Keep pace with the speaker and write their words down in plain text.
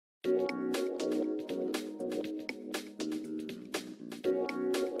Over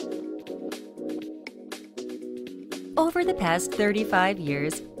the past 35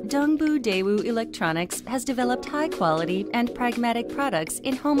 years, DAEWOO Electronics has developed high-quality and pragmatic products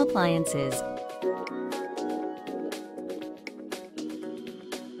in home appliances.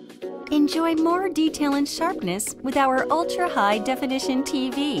 Enjoy more detail and sharpness with our ultra-high-definition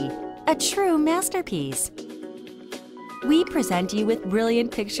TV, a true masterpiece. We present you with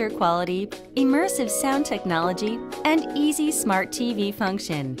brilliant picture quality, immersive sound technology, and easy smart TV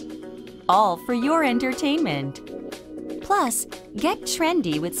function, all for your entertainment. Plus, get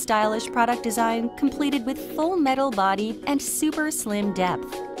trendy with stylish product design completed with full metal body and super slim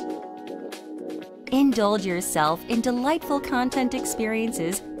depth. Indulge yourself in delightful content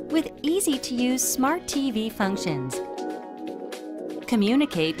experiences with easy-to-use smart TV functions.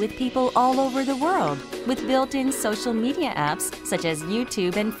 Communicate with people all over the world with built-in social media apps such as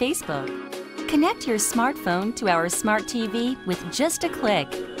YouTube and Facebook. Connect your smartphone to our smart TV with just a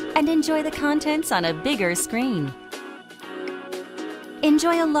click and enjoy the contents on a bigger screen.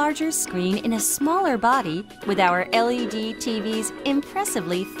 Enjoy a larger screen in a smaller body with our LED TV's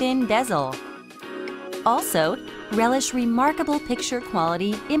impressively thin bezel. Also, relish remarkable picture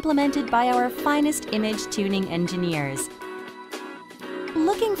quality implemented by our finest image tuning engineers.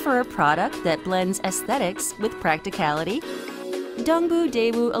 Looking for a product that blends aesthetics with practicality?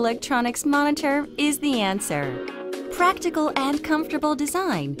 DAEWOO Electronics Monitor is the answer. Practical and comfortable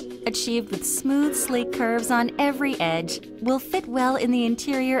design, achieved with smooth, sleek curves on every edge, will fit well in the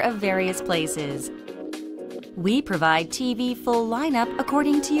interior of various places. We provide TV full lineup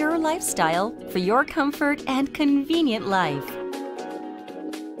according to your lifestyle for your comfort and convenient life.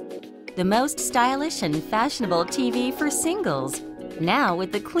 The most stylish and fashionable TV for singles, now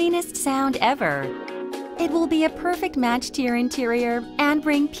with the cleanest sound ever. It will be a perfect match to your interior and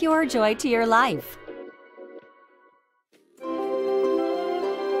bring pure joy to your life.